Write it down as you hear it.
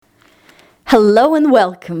Hello and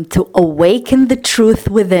welcome to Awaken the Truth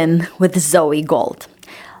Within with Zoe Gold.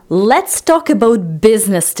 Let's talk about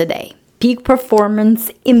business today, peak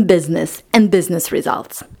performance in business and business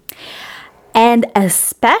results. And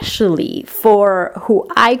especially for who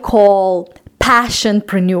I call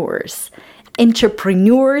passionpreneurs,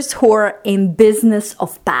 entrepreneurs who are in business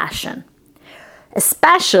of passion,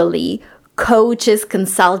 especially coaches,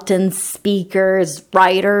 consultants, speakers,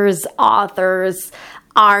 writers, authors,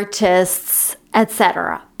 artists,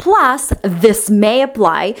 etc. Plus, this may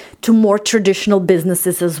apply to more traditional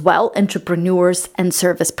businesses as well, entrepreneurs and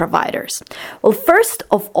service providers. Well, first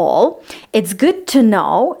of all, it's good to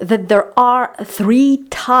know that there are three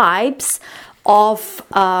types of,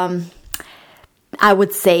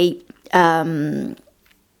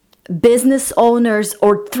 business owners,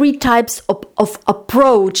 or three types of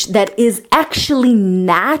approach that is actually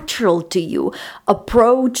natural to you,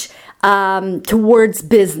 approach towards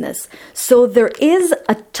business. So there is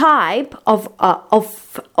a type of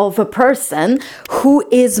a person who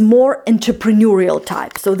is more entrepreneurial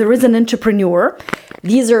type. So there is an entrepreneur.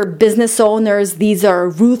 These are business owners. These are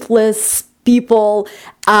ruthless people,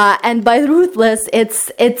 and by ruthless,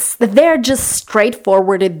 it's they're just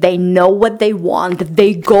straightforward. They know what they want,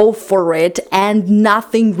 they go for it, and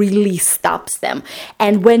nothing really stops them.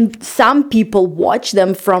 And when some people watch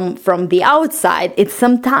them from the outside, it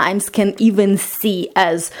sometimes can even see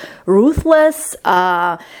as ruthless.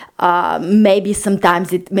 Maybe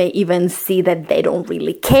sometimes it may even see that they don't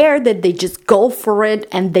really care, that they just go for it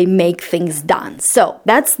and they make things done. So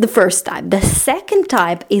that's the first type. The second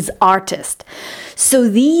type is artist. So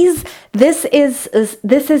this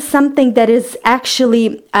is something that is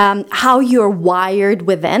actually how you're wired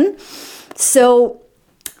within. So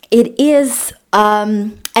it is,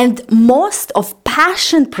 and most of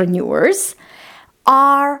passionpreneurs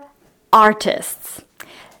are artists.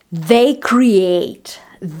 They create.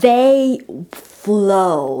 They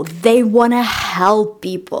flow. They want to help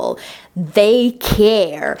people. They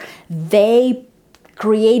care. They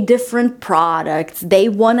create different products. They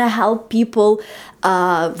want to help people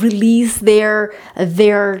release their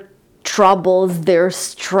troubles, their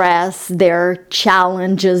stress, their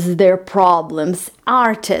challenges, their problems.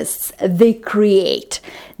 Artists, they create.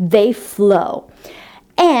 They flow.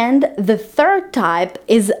 And the third type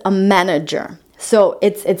is a manager. So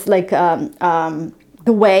it's like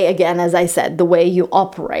the way, again, as I said, the way you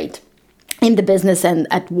operate in the business and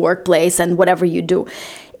at workplace and whatever you do.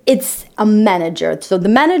 It's a manager. So the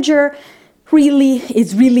manager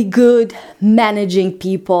is really good managing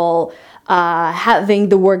people, having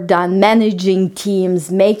the work done, managing teams,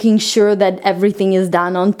 making sure that everything is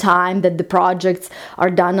done on time, that the projects are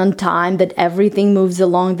done on time, that everything moves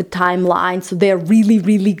along the timeline. So they're really,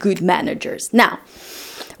 really good managers. Now,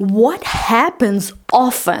 what happens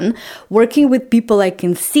often working with people, I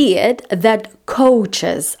can see it, that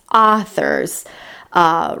coaches, authors,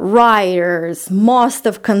 writers, most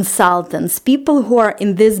of consultants, people who are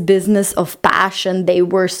in this business of passion, they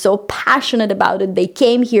were so passionate about it. They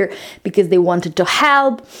came here because they wanted to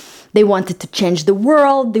help. They wanted to change the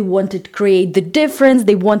world. They wanted to create the difference.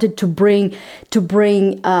 They wanted to bring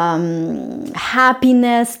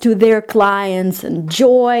happiness to their clients and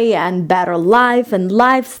joy and better life and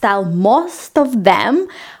lifestyle. Most of them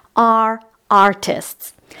are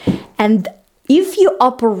artists. And if you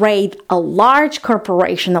operate a large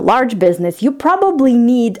corporation, a large business, you probably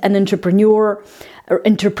need an entrepreneur or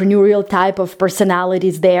entrepreneurial type of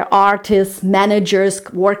personalities. They are artists, managers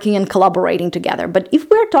working and collaborating together. But if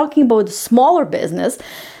we're talking about a smaller business,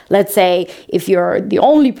 let's say if you're the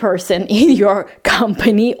only person in your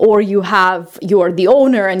company, or you're the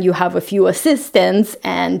owner and you have a few assistants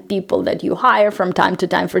and people that you hire from time to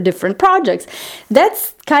time for different projects,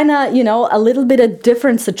 that's kind of, a little bit a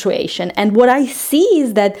different situation. And what I see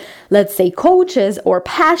is that, let's say, coaches or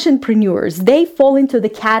passionpreneurs, they fall into the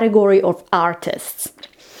category of artists.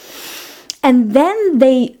 And then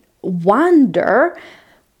they wonder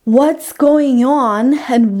what's going on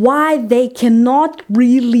and why they cannot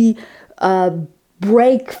really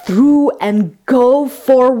break through and go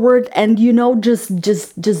forward and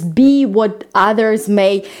just be what others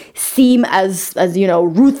may seem as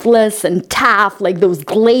ruthless and tough, like those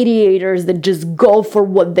gladiators that just go for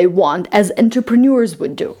what they want, as entrepreneurs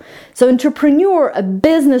would do. So a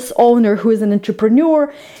business owner who is an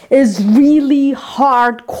entrepreneur is really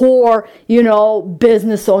hardcore,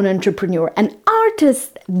 business owner entrepreneur. And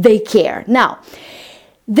artists, they care. Now,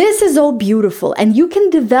 this is all beautiful, and you can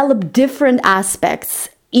develop different aspects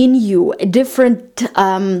in you, different,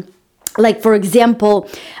 like for example,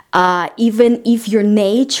 even if your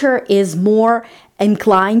nature is more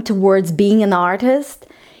inclined towards being an artist,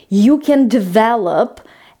 you can develop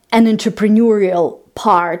an entrepreneurial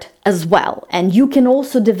part as well, and you can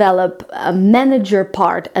also develop a manager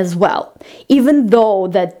part as well, even though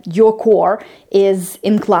that your core is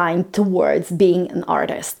inclined towards being an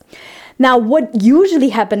artist. Now, what usually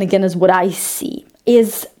happens, again, is what I see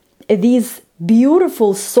is these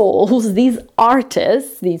beautiful souls, these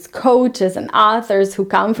artists, these coaches and authors who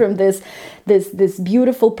come from this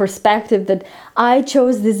beautiful perspective that I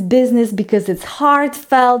chose this business because it's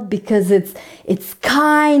heartfelt, because it's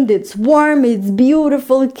kind, it's warm, it's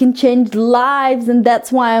beautiful, it can change lives, and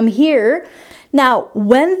that's why I'm here. Now,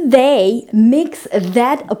 when they mix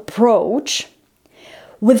that approach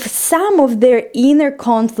with some of their inner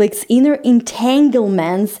conflicts, inner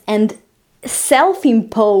entanglements, and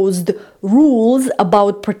self-imposed rules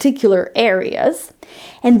about particular areas,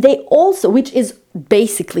 and they also, which is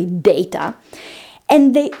basically data,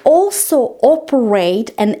 and they also operate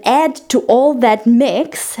and add to all that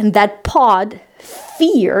mix and that pod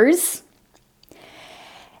fears,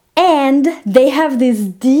 and they have this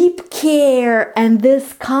deep care and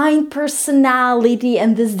this kind personality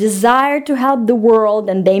and this desire to help the world,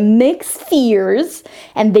 and they mix fears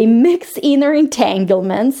and they mix inner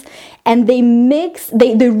entanglements, and they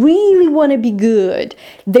really want to be good.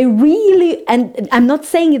 They really, and I'm not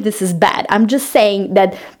saying this is bad, I'm just saying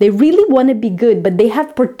that they really want to be good, but they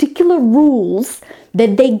have particular rules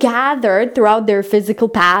that they gathered throughout their physical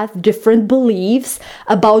path, different beliefs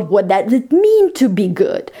about what that would mean to be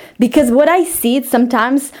good. Because what I see is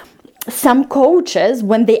sometimes some coaches,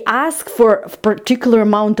 when they ask for a particular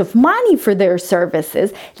amount of money for their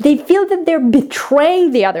services, they feel that they're betraying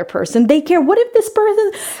the other person. They care, what if this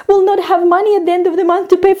person will not have money at the end of the month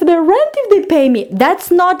to pay for their rent if they pay me? That's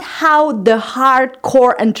not how the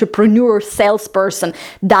hardcore entrepreneur salesperson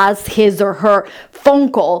does his or her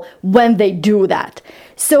phone call when they do that.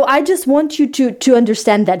 So I just want you to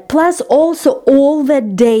understand that. Plus also all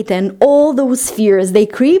that data and all those fears, they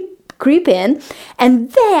creep in,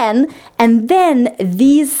 and then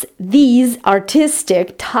these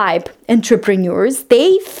artistic type entrepreneurs,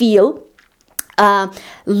 they feel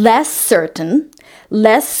less certainty,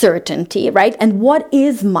 right? And what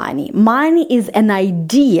is money? Money is an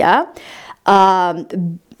idea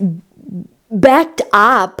backed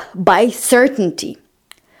up by certainty.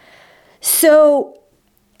 So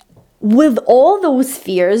with all those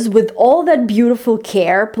fears, with all that beautiful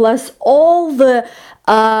care, plus all the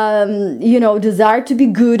desire to be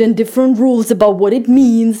good and different rules about what it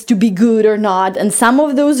means to be good or not, and some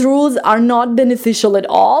of those rules are not beneficial at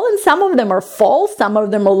all, and some of them are false, some of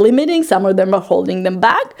them are limiting, some of them are holding them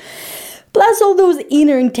back, plus all those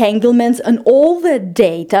inner entanglements and all the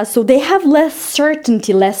data. So they have less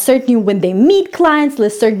certainty when they meet clients,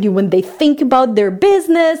 less certainty when they think about their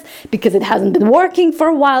business, because it hasn't been working for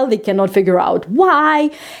a while, they cannot figure out why.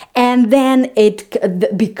 And then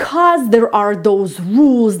because there are those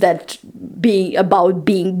rules that be about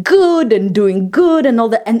being good and doing good and all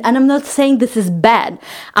that, and I'm not saying this is bad,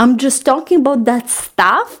 I'm just talking about that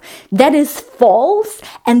stuff that is false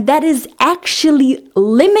and that is actually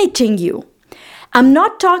limiting you. I'm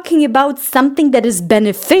not talking about something that is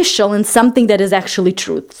beneficial and something that is actually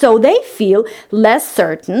truth. So they feel less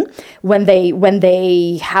certain when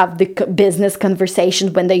they have the business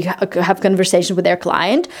conversations, when they have conversations with their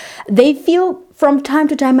client. They feel from time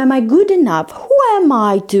to time, am I good enough? Who am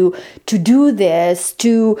I to do this?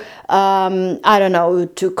 To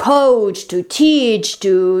to coach, to teach,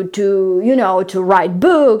 to write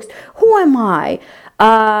books? Who am I?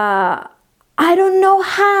 I don't know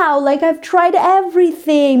how, like I've tried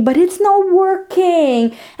everything, but it's not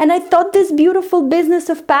working. And I thought this beautiful business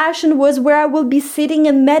of passion was where I will be sitting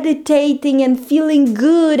and meditating and feeling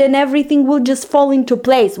good and everything will just fall into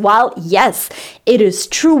place. While yes, it is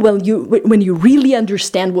true when you really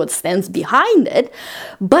understand what stands behind it,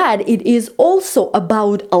 but it is also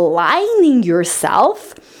about aligning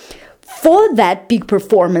yourself for that peak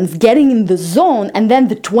performance, getting in the zone, and then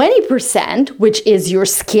the 20%, which is your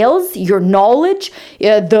skills, your knowledge,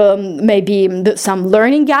 some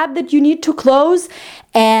learning gap that you need to close,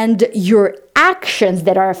 and your actions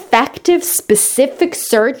that are effective, specific,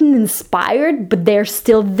 certain, inspired, but they're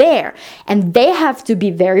still there. And they have to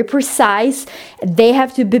be very precise, they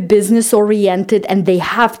have to be business oriented, and they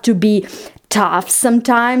have to be tough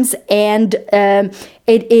sometimes. And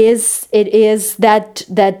it is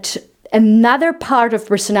that another part of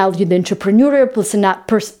personality, the entrepreneurial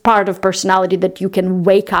part of personality that you can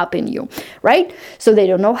wake up in you, right? So they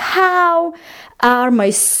don't know, how are my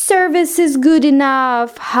services good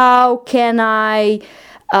enough? How can I,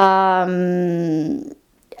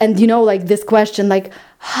 like this question, like,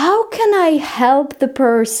 how can I help the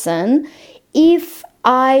person if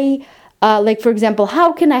like, for example,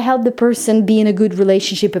 how can I help the person be in a good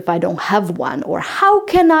relationship if I don't have one? Or how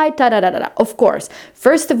can I, Of course,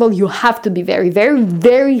 first of all, you have to be very, very,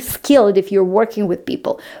 very skilled if you're working with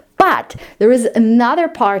people. But there is another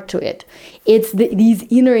part to it. It's these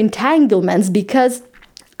inner entanglements, because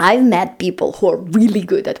I've met people who are really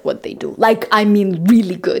good at what they do. Like, I mean,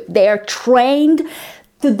 really good. They are trained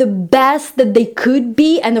to the best that they could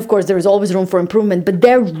be. And of course, there is always room for improvement, but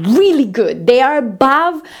they're really good. They are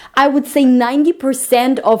above, I would say,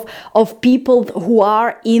 90% of people who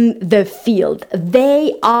are in the field.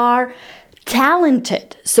 They are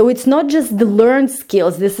talented. So it's not just the learned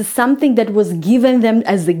skills. This is something that was given them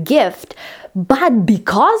as a gift. But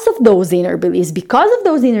because of those inner beliefs, because of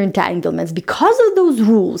those inner entanglements, because of those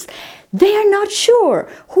rules, they are not sure.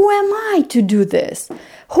 Who am I to do this?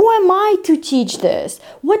 Who am I to teach this?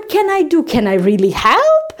 What can I do? Can I really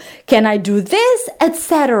help? Can I do this?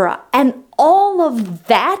 Etc. And all of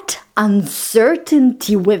that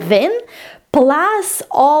uncertainty within, plus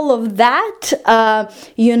all of that,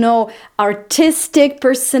 artistic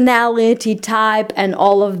personality type, and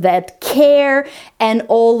all of that care, and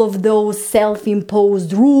all of those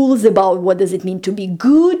self-imposed rules about what does it mean to be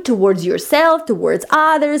good towards yourself, towards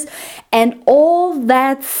others, and all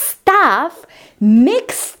that stuff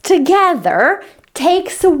mixed together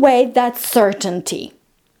takes away that certainty.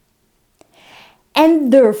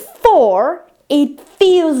 And therefore, it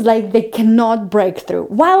feels like they cannot break through.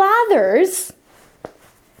 While others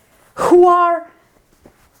who are,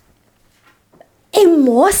 in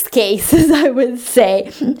most cases, I would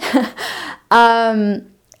say,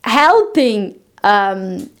 helping,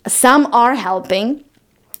 some are helping,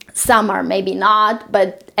 some are maybe not,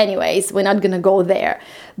 but anyways, we're not going to go there.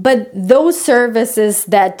 But those services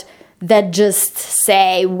that just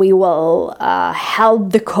say we will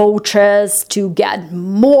help the coaches to get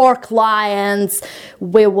more clients,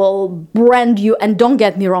 we will brand you, and don't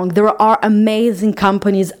get me wrong, there are amazing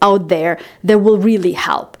companies out there that will really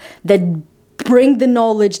help, that bring the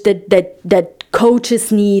knowledge that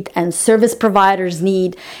coaches need and service providers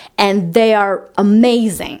need, and they are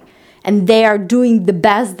amazing, and they are doing the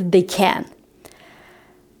best that they can.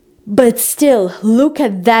 But still, look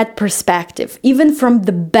at that perspective, even from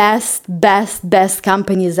the best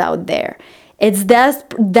companies out there. It's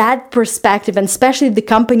that perspective, and especially the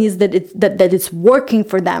companies that it's working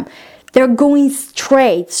for them. They're going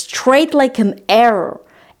straight like an arrow.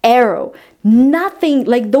 Nothing,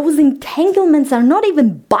 like those entanglements are not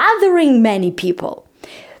even bothering many people.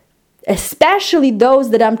 Especially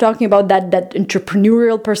those that I'm talking about, that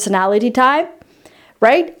entrepreneurial personality type.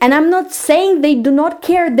 Right? And I'm not saying they do not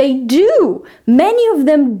care. They do. Many of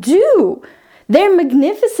them do. They're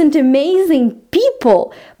magnificent, amazing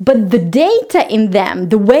people. But the data in them,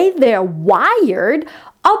 the way they're wired,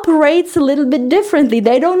 operates a little bit differently.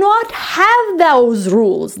 They do not have those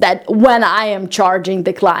rules that when I am charging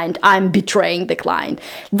the client, I'm betraying the client.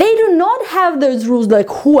 They do not have those rules like,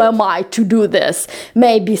 who am I to do this?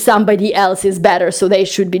 Maybe somebody else is better, so they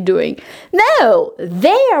should be doing. No,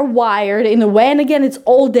 they are wired in a way, and again, it's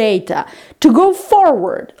all data, to go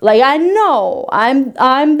forward. Like, I know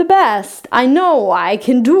I'm the best. I know I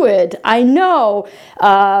can do it. I know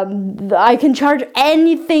I can charge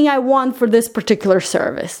anything I want for this particular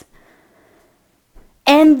service.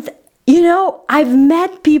 And, I've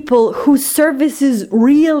met people whose services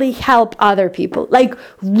really help other people, like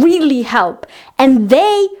really help, and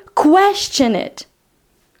they question it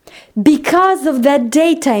because of that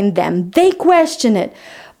data in them. They question it.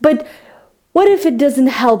 But what if it doesn't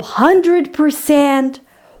help 100%?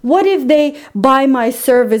 What if they buy my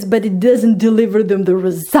service, but it doesn't deliver them the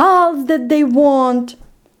results that they want?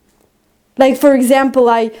 Like, for example,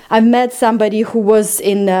 I met somebody who was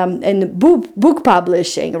in book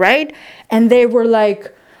publishing, right? And they were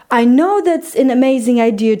like, I know that's an amazing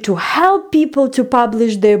idea to help people to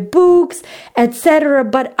publish their books, etc.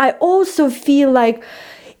 But I also feel like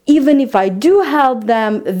even if I do help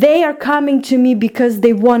them, they are coming to me because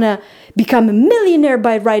they want to become a millionaire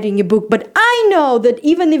by writing a book. But I know that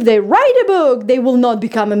even if they write a book, they will not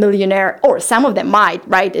become a millionaire, or some of them might,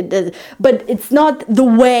 right? But it's not the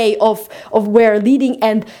way of where leading,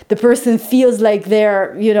 and the person feels like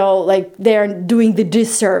they're, like they're doing the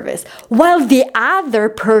disservice. While the other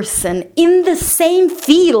person in the same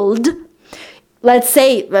field, let's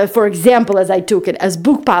say, for example, as I took it, as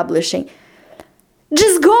book publishing,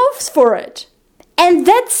 just goes for it. And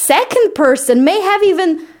that second person may have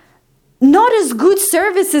even not as good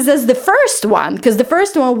services as the first one, because the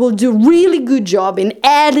first one will do really good job in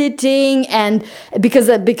editing, and because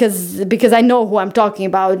I know who I'm talking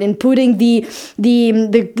about, in putting the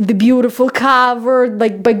beautiful cover,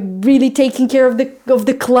 like by really taking care of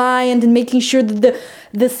the client and making sure that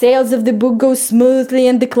the sales of the book go smoothly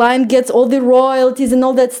and the client gets all the royalties and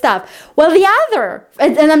all that stuff. Well, the other,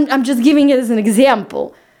 and I'm just giving it as an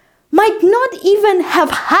example, might not even have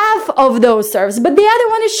half of those services, but the other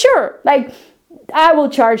one is sure. Like, I will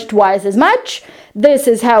charge twice as much. This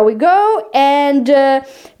is how we go. And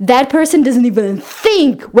that person doesn't even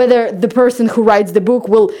think whether the person who writes the book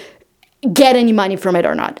will get any money from it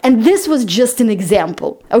or not. And this was just an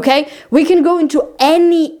example, okay? We can go into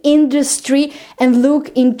any industry and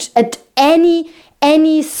look at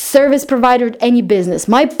any service provider, any business.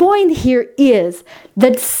 My point here is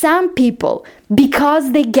that some people,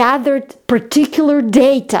 because they gathered particular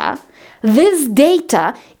data, this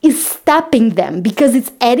data is stopping them because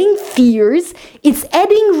it's adding fears, it's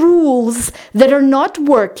adding rules that are not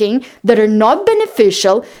working, that are not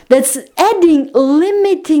beneficial, that's adding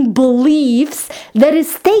limiting beliefs, that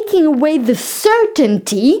is taking away the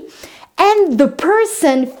certainty, and the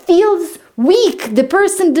person feels weak. The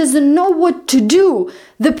person doesn't know what to do.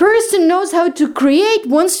 The person knows how to create,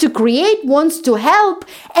 wants to help,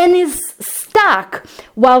 and is stuck.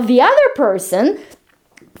 While the other person,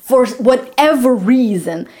 for whatever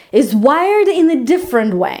reason, is wired in a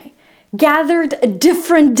different way, gathered a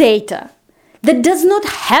different data that does not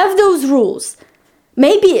have those rules.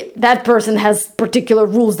 Maybe that person has particular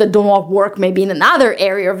rules that do not work, maybe in another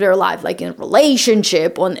area of their life, like in a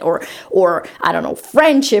relationship or I don't know,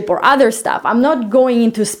 friendship or other stuff. I'm not going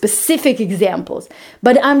into specific examples,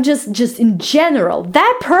 but I'm just in general.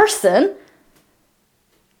 That person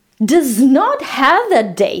does not have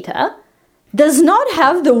that data, does not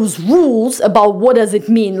have those rules about what does it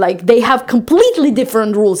mean. Like, they have completely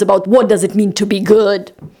different rules about what does it mean to be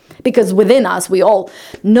good. Because within us, we all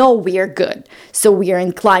know we are good. So we are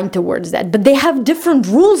inclined towards that. But they have different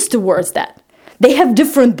rules towards that. They have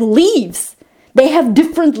different beliefs. They have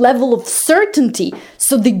different level of certainty.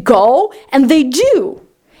 So they go and they do.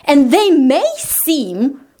 And they may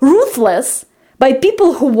seem ruthless by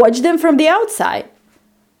people who watch them from the outside.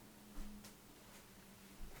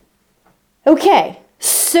 Okay,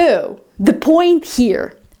 so the point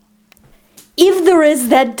here, if there is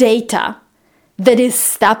that data that is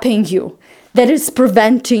stopping you, that is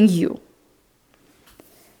preventing you,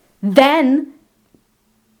 then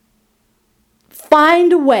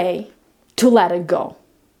find a way to let it go.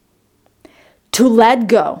 To let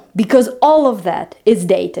go, because all of that is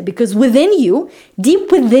data. Because within you,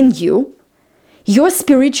 deep within you, your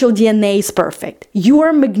spiritual DNA is perfect. You are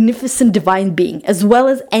a magnificent divine being, as well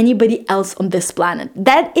as anybody else on this planet.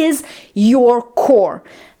 That is your core.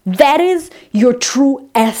 That is your true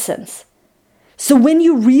essence. So when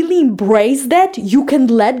you really embrace that, you can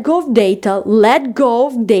let go of data, let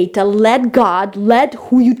God, let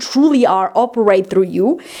who you truly are operate through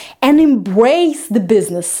you, and embrace the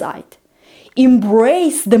business side.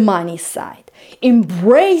 Embrace the money side.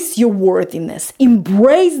 Embrace your worthiness.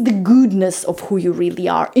 Embrace the goodness of who you really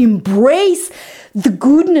are. Embrace the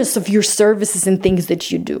goodness of your services and things that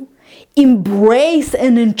you do. Embrace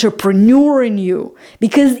an entrepreneur in you,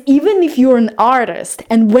 because even if you're an artist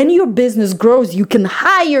and when your business grows, you can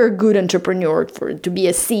hire a good entrepreneur to be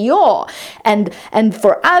a CEO and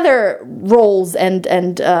for other roles and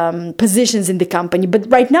positions in the company.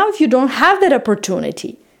 But right now, if you don't have that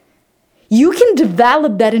opportunity, you can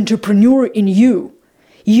develop that entrepreneur in you.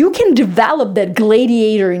 You can develop that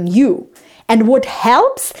gladiator in you. And what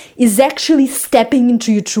helps is actually stepping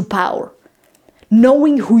into your true power.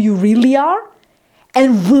 Knowing who you really are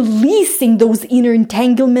and releasing those inner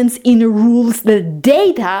entanglements, inner rules, the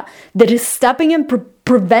data that is stopping and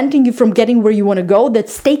preventing you from getting where you want to go,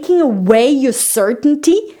 that's taking away your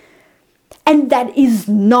certainty, and that is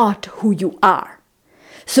not who you are.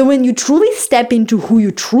 So when you truly step into who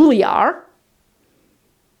you truly are,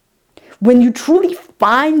 when you truly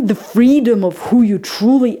find the freedom of who you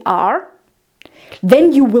truly are,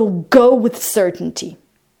 then you will go with certainty.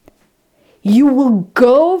 You will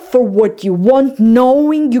go for what you want,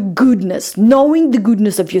 knowing your goodness, knowing the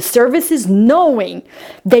goodness of your services, knowing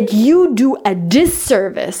that you do a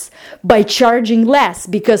disservice by charging less,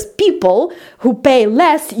 because people who pay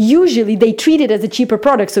less, usually they treat it as a cheaper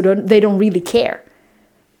product, so they don't really care.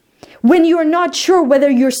 When you're not sure whether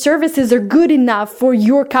your services are good enough for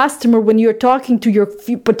your customer when you're talking to your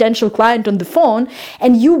potential client on the phone,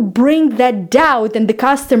 and you bring that doubt and the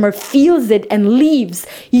customer feels it and leaves,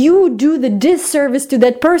 you do the disservice to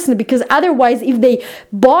that person, because otherwise, if they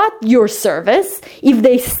bought your service, if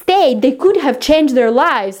they stayed, they could have changed their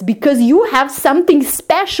lives, because you have something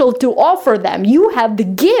special to offer them. You have the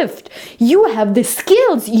gift, you have the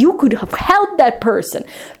skills, you could have helped that person.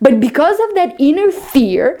 But because of that inner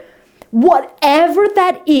fear, whatever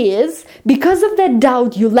that is, because of that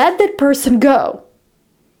doubt, you let that person go.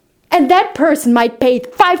 And that person might pay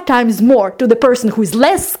 5 times more to the person who is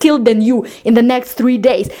less skilled than you in the next 3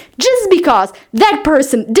 days, just because that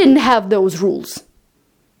person didn't have those rules,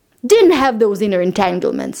 didn't have those inner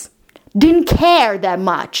entanglements, didn't care that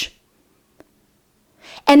much.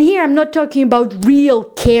 And here I'm not talking about real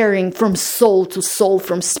caring from soul to soul,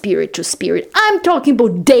 from spirit to spirit. I'm talking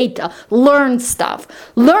about data, learned stuff.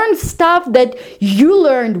 Learned stuff that you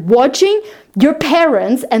learned watching your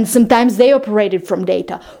parents, and sometimes they operated from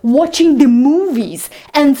data. Watching the movies,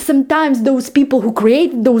 and sometimes those people who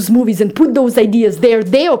created those movies and put those ideas there,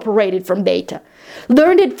 they operated from data.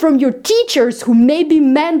 Learned it from your teachers who maybe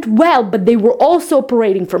meant well, but they were also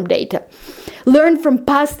operating from data. Learn from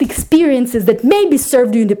past experiences that maybe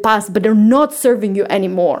served you in the past, but are not serving you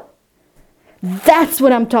anymore. That's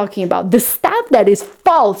what I'm talking about. The stuff that is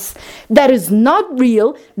false, that is not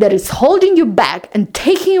real, that is holding you back and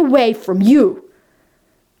taking away from you.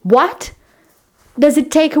 What does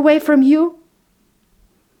it take away from you?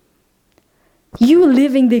 You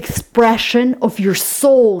living the expression of your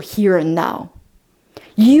soul here and now.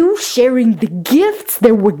 You sharing the gifts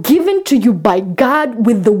that were given to you by God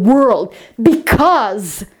with the world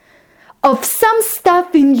because of some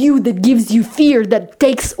stuff in you that gives you fear, that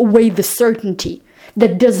takes away the certainty,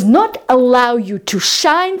 that does not allow you to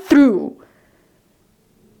shine through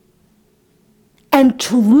and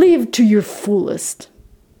to live to your fullest.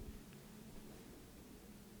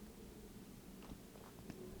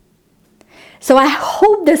 So I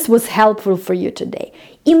hope this was helpful for you today.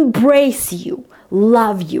 Embrace you.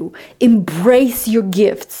 Love you, embrace your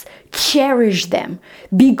gifts, cherish them,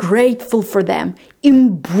 be grateful for them,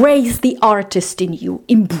 embrace the artist in you,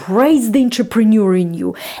 embrace the entrepreneur in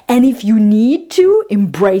you, and if you need to,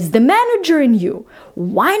 embrace the manager in you.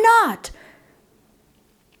 Why not?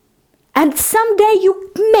 And someday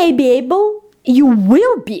you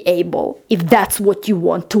will be able, if that's what you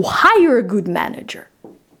want, to hire a good manager.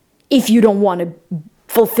 If you don't want to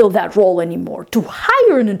fulfill that role anymore, to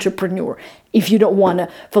hire an entrepreneur if you don't want to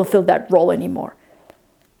fulfill that role anymore.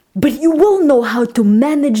 But you will know how to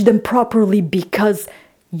manage them properly because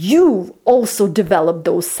you also develop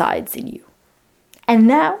those sides in you. And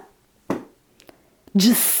now,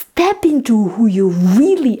 just step into who you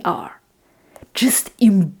really are. Just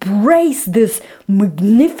embrace this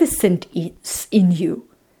magnificent in you.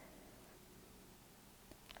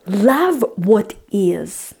 Love what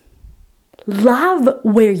is. Love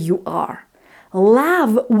where you are.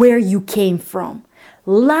 Love where you came from.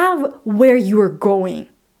 Love where you are going.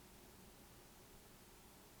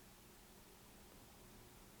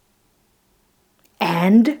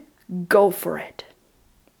 And go for it.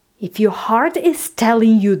 If your heart is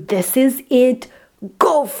telling you this is it,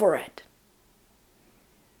 go for it.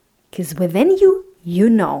 Because within you, you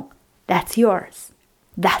know that's yours.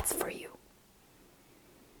 That's for you.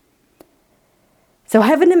 So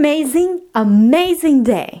have an amazing, amazing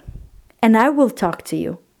day. And I will talk to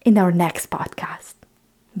you in our next podcast.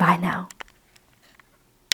 Bye now.